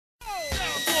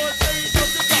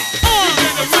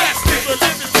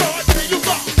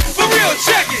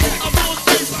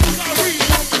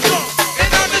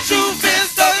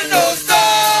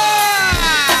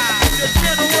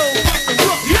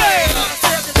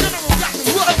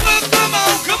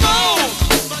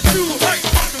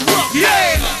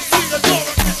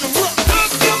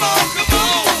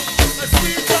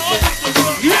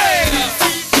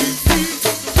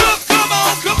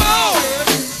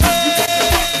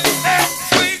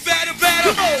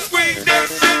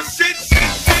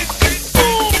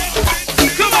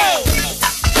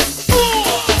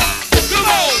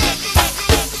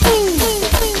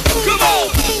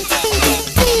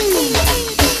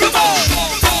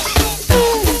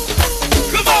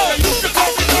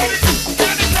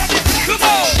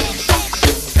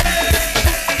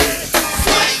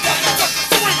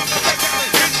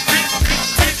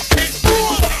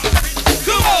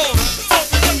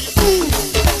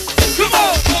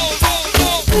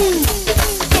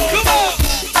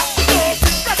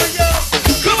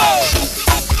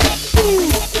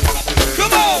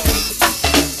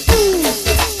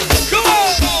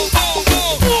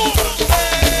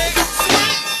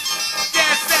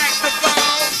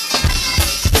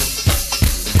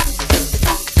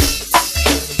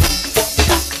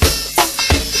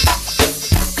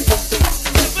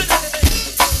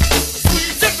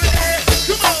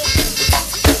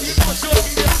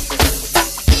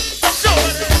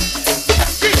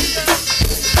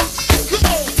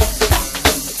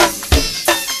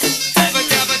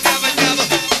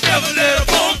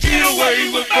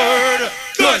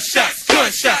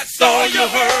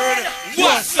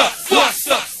What's up? What's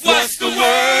up? What's the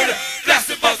word?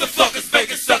 Blasted motherfuckers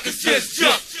making suckers just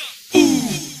jump. Ooh,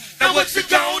 now what you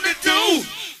gonna do?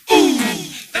 Ooh,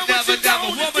 now never,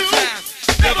 one more time.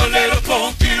 Never let a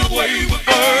punk get away with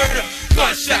murder.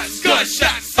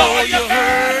 Gunshots, all you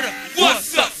heard.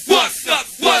 What's up? What's up?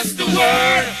 What's the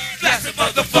word? Blasted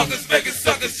motherfuckers making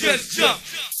suckers just jump.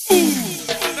 Ooh,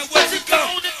 now what you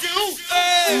gonna do?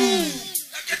 Hey,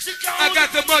 I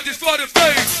got the munchies for the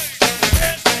face.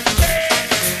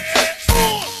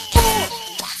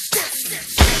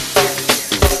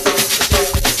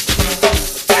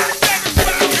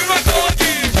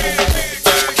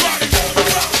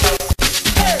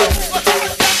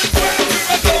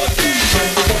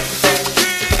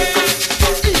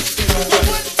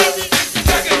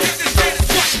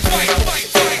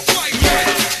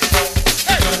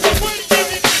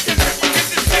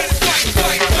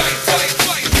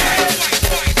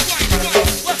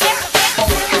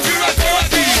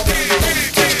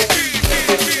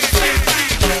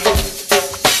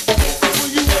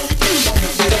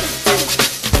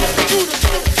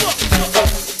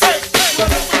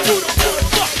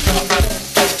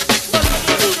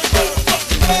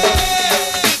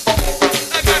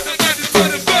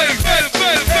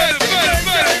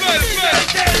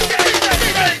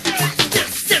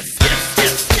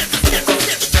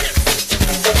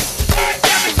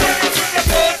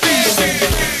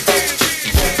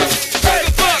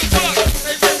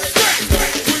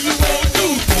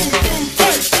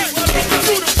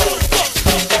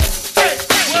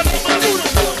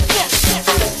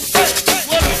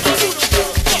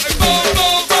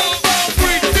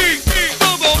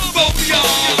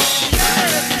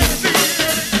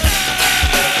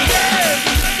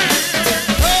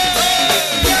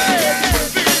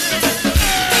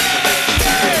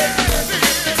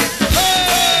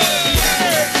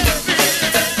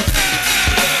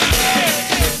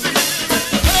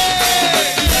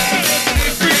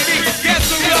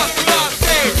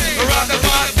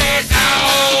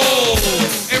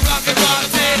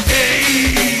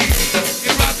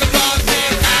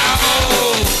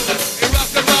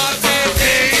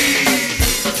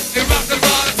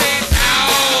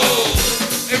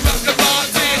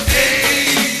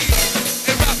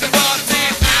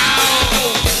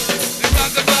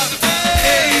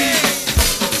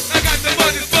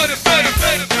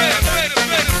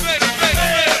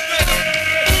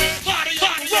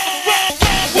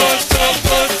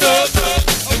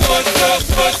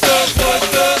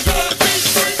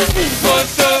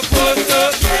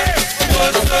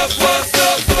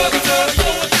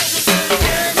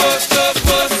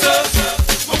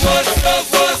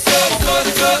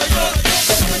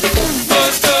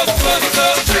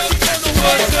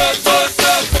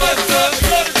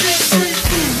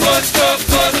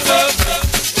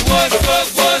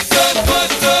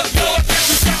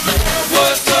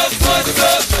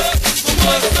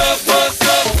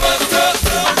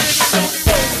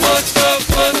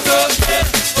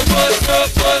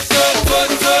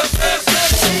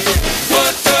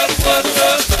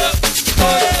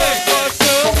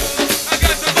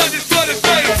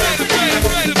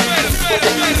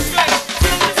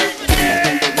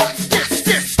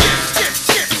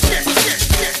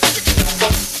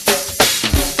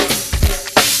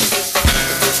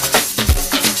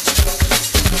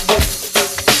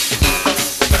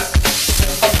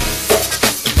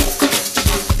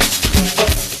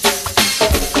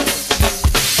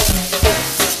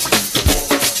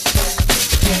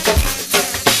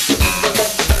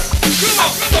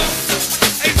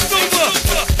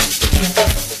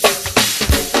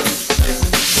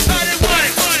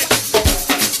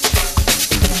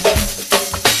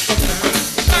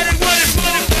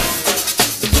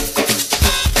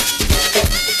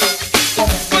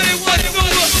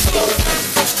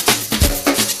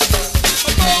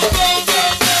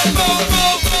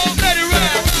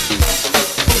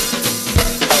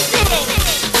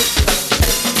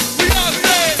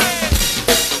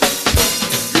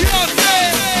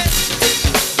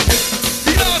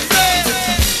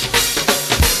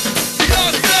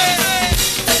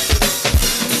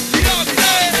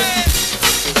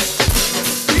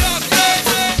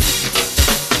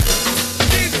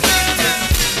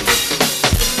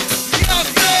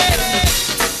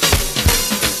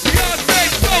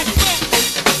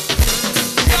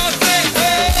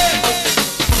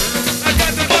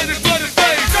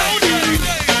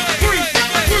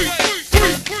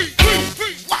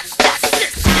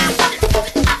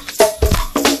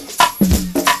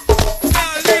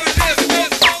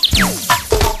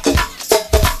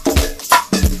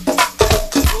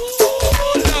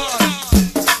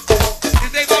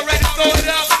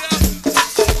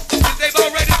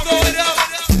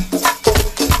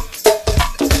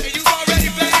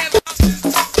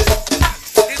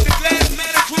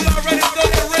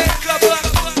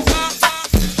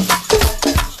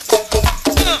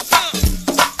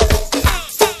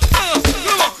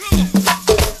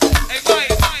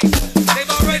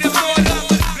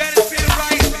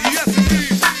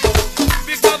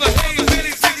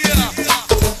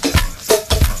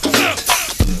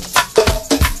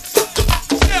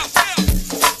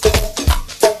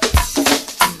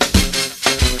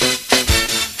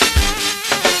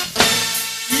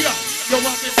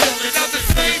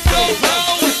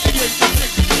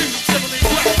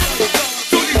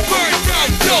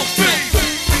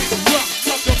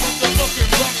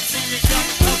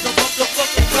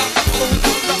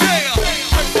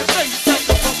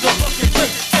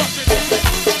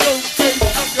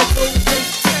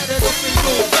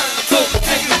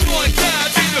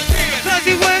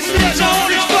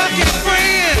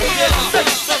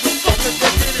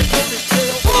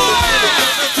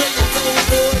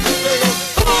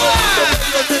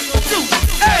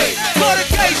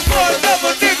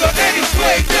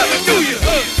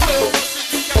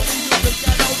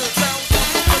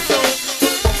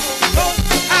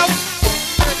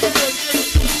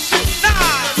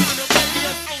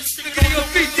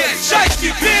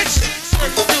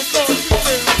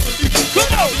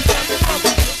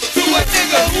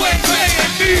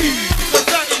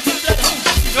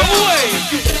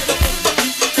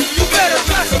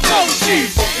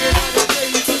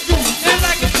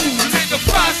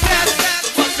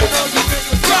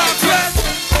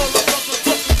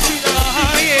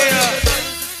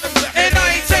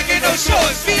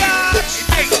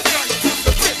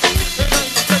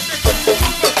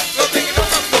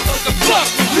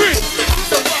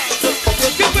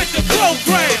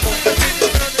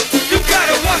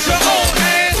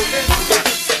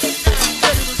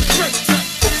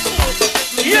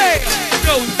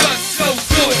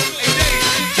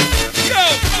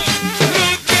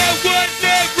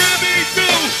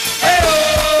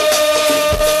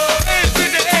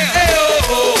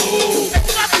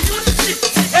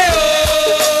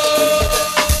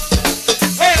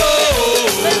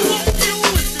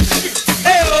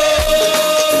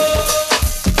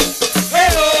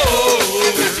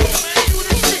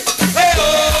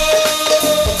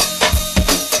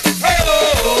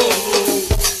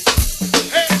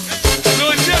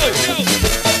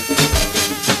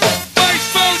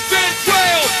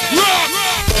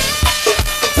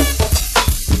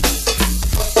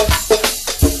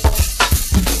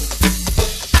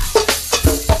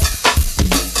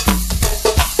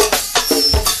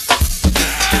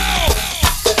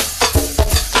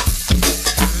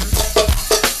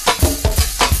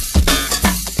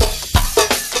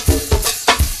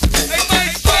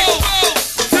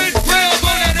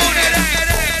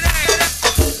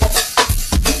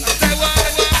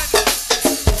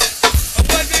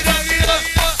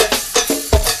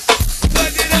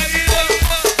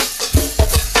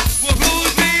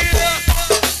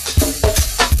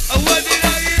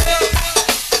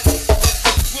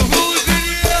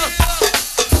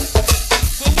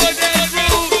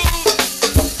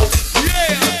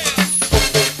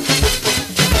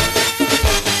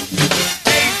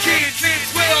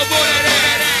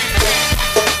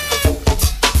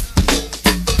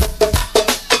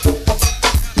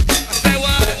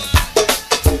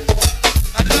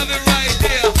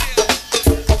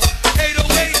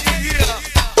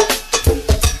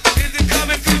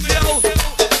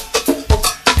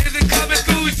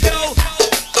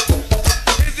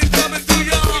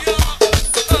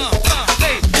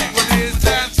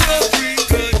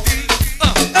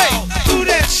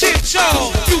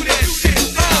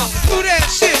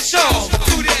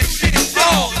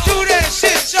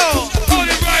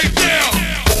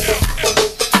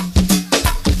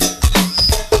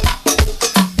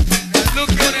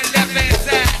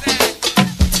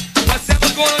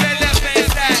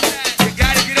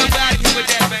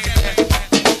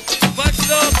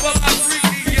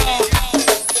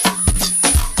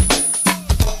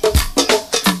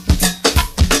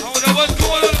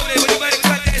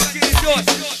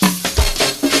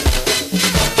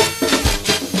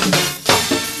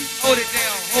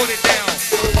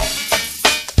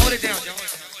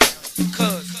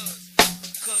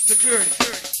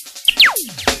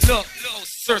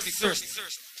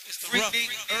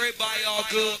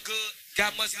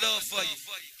 Got much love for you.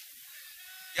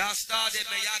 Y'all started,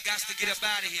 man. Y'all got to get up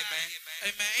out of here, man.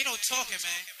 Hey, man, ain't no talking,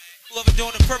 man. Whoever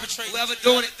doing the perpetrating. Whoever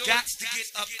doing it got to get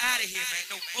up out of here, man.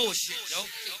 No bullshit, yo.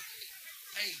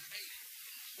 Hey,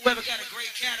 whoever got a gray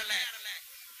Cadillac.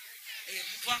 Hey, if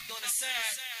you parked on the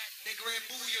side, they go ahead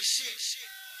and move your shit.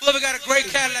 Whoever got a gray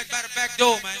Cadillac by the back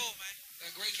door, man. A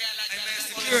gray Cadillac, hey, man,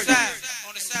 security.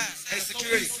 On the side. Hey,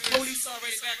 security. Police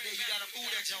already back there. You gotta move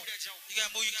that joint. You gotta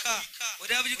move your car.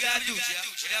 Whatever you gotta do, Joe.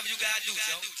 Whatever you gotta do,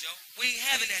 Joe. We ain't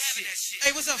having that shit.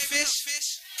 Hey, what's up, Fish?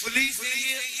 Police in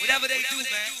here, whatever they do,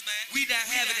 man, we not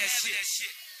having that shit.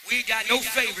 We ain't got no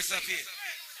favorites up here.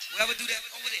 Whoever do that,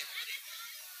 over there.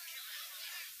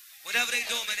 Whatever they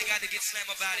do, man, they got to get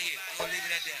slammed up out of here. We're gonna leave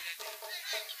it at that.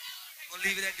 We're gonna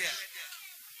leave it at that.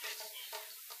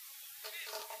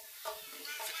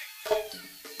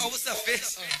 Oh, what's up,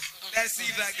 Fish? Glad to see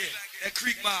you back there. That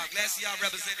Creek Mob. Glad to see y'all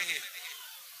representing here.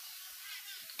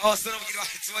 Oh, so don't get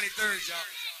off the 23rd, y'all.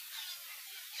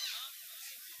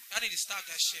 I need to stop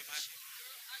that shit, man.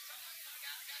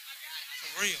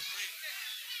 For real.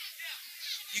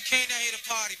 You came down here to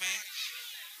party, man.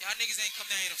 Y'all niggas ain't come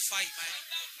down here to fight, man.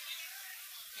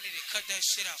 You need to cut that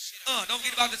shit out. Don't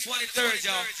forget about the 23rd,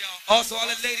 y'all. Also, all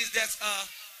the ladies that's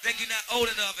think you're not old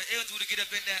enough and eligible to get up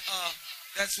in that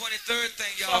 23rd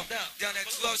thing, y'all. Down that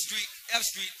 12th Street, F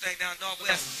Street thing down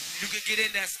Northwest. You can get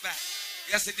in that spot.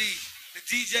 Yes, indeed. The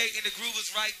DJ and the groove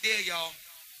is right there, y'all.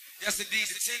 Yes, indeed.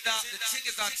 The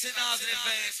tickets are $10 in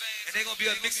advance, and they're going to be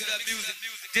mixing up music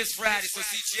this Friday, so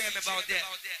see jamming about that.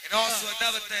 And also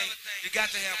another thing, you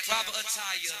got to have proper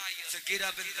attire to get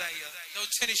up in there. No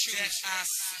tennis shoes. That I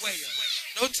swear.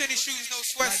 No tennis shoes, no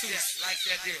sweatsuits. Like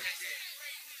that there.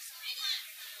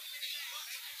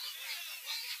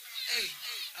 Hey,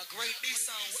 a great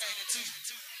Nissan wagon, too.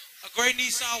 A great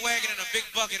Nissan wagon and a big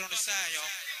bucket on the side, y'all.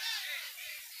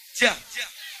 Yeah.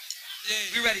 Yeah.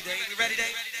 We ready, Dave? We ready,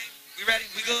 Dave? We ready?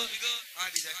 We good? All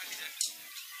right, BJ.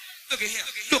 Look at him.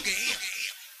 Look at him.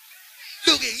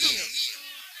 Look at him.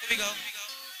 Here we go.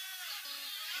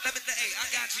 Hey, I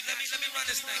got you. Let me run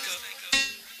this thing up.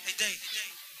 Hey, Dave.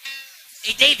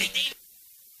 Hey, David.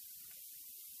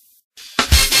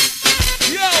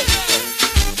 Yo!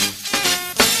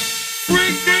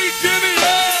 Bring me Jimmy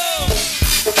Love!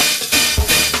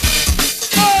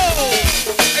 Oh!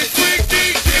 Hey, bring me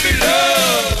Jimmy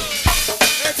Love!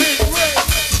 That's it, great!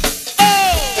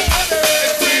 Oh!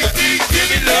 Hey, bring me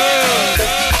Jimmy Love!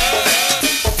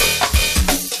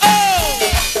 Oh!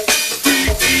 Bring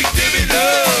me Jimmy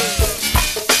Love!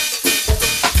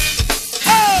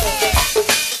 Oh!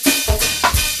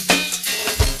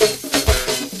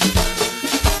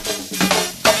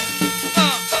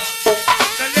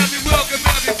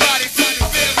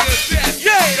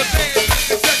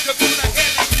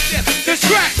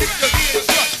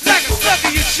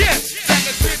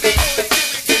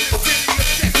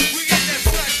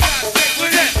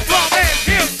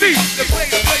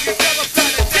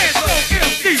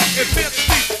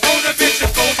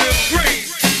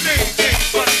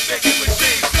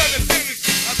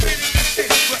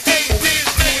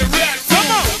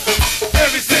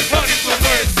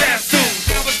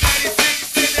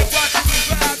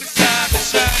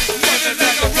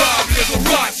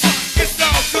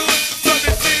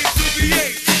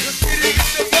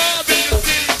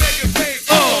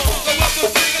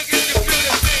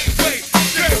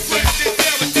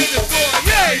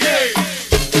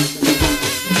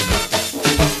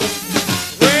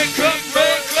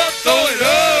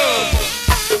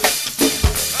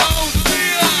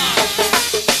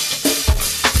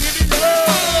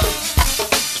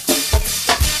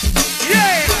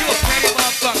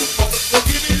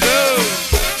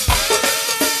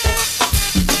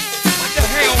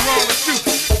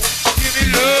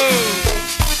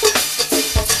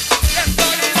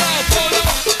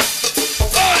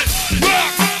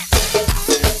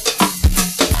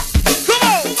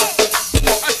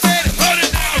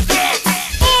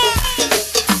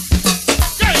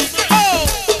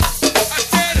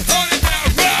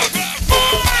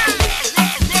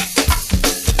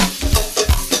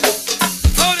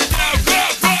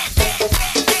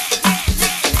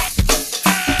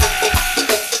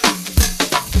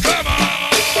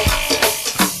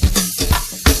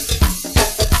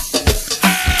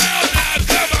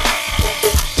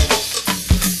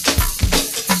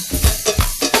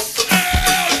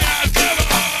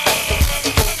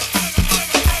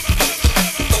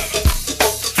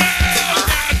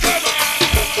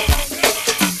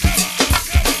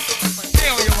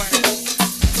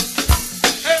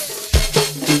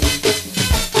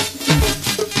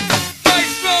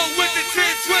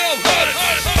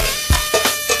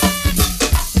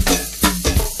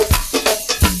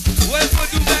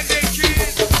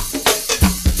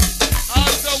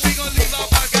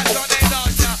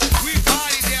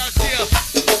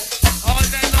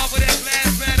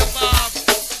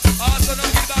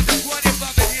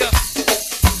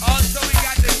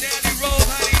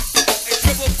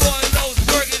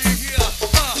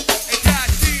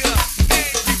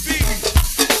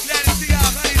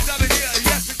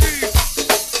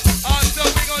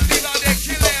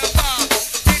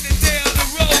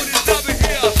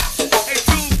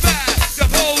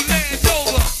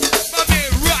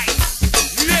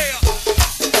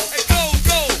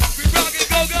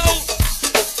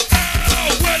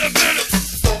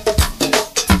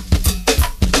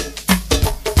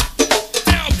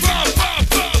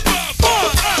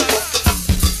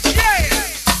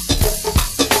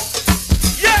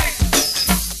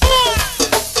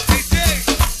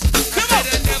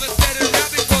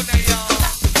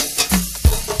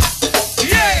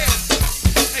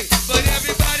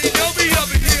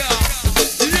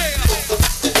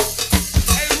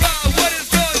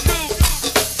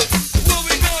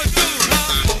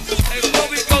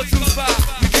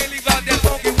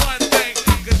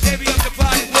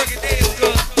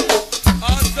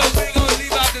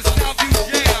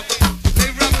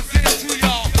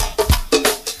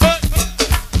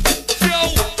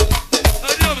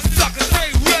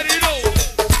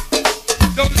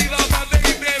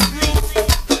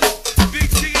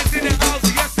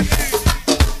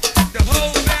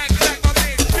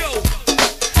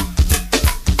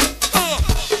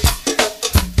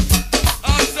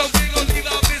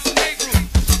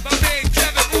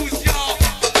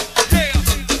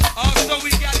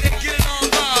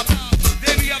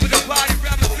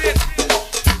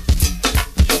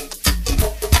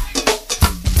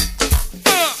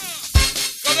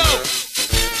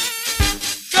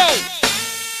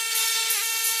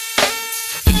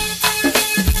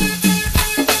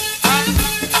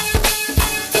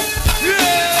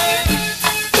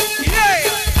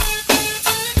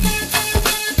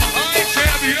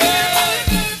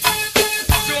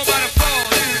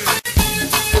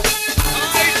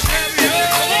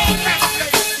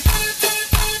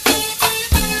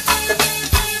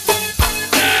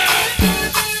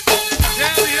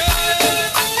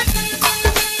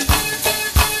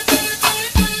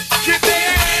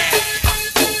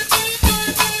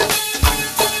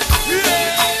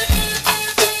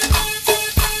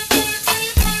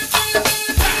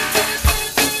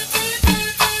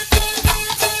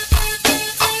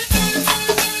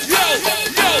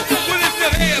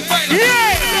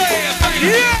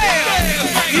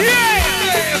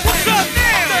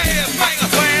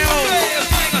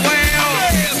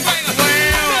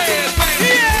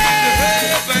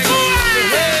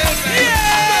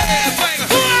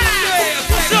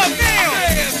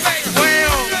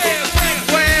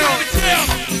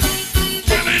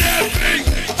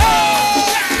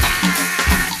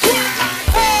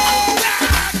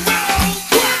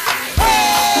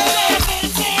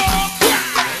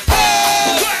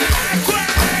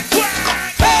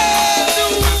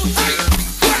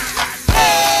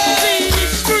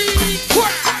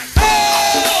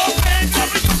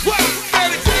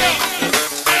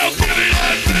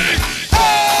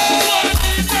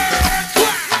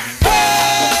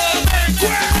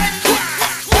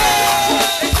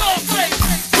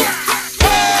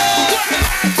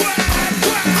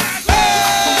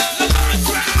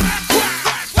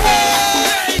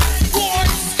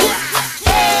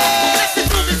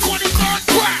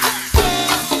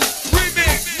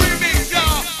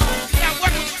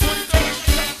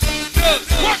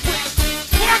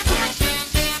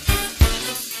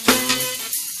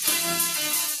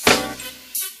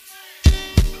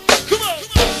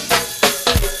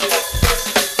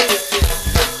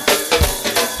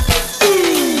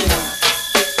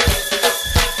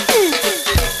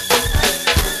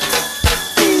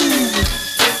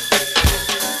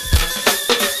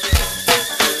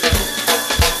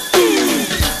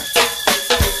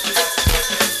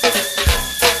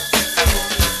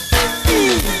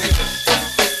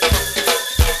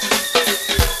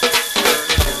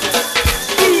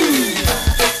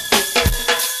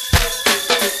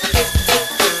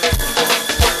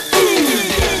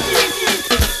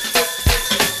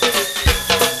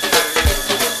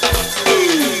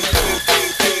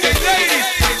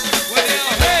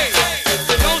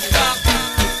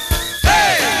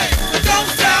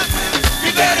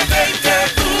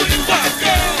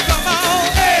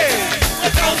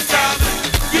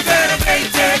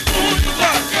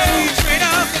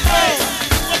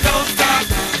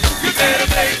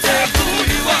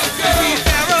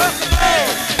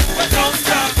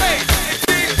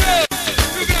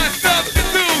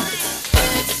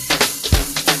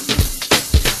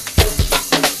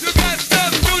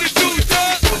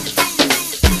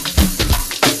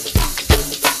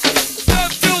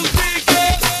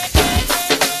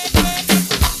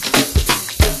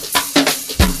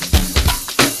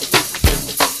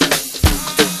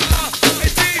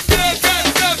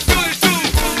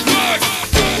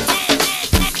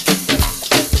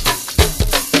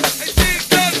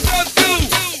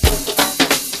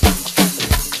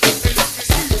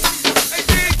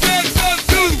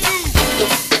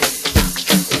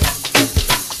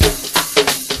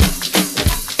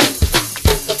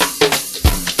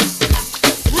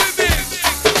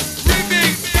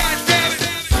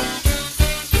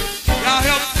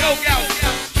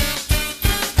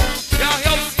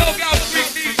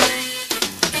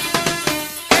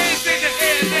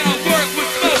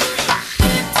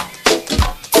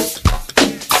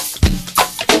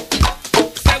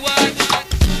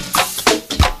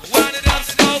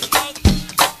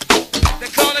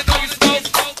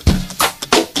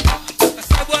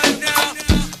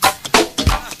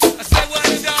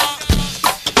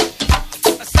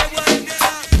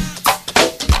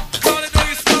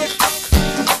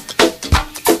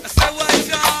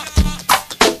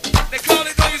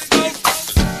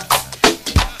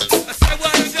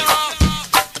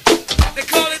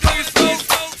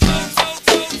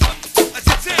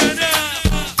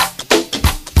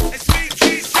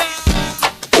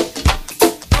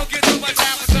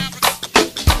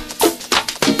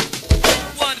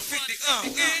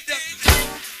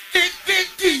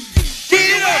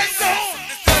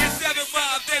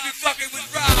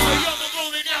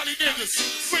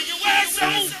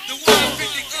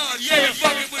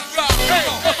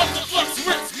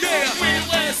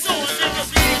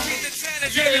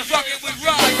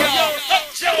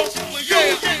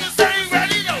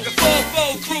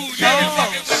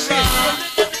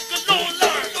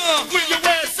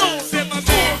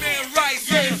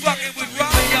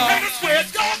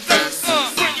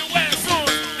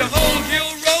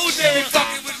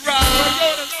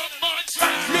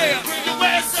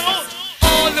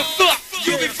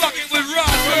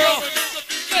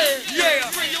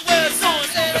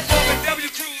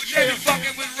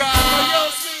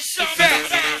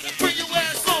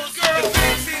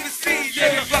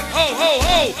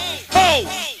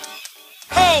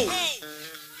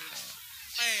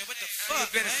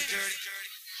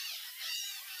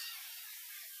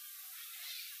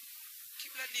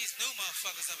 Keep letting these new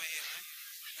motherfuckers up in here, man.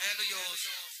 Handle yours.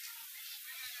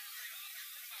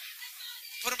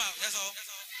 Put them out, that's all.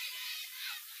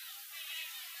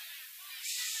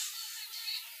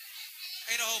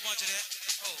 Ain't a whole bunch of that.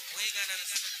 Oh, we ain't got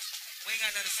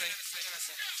nothing to say.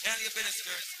 Handle your business,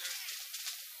 girl.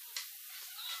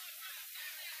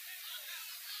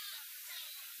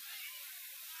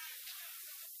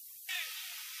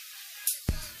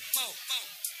 Mo.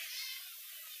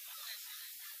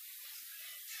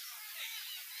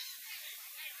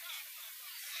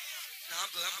 No, I'm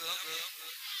good. I'm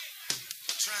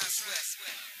trying to sweat.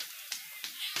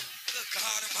 Look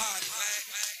hard, I'm hard,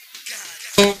 man. God,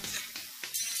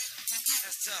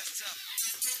 that's tough.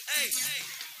 Hey.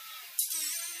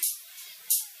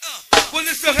 Well,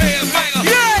 it's a headbanger.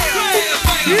 Yeah.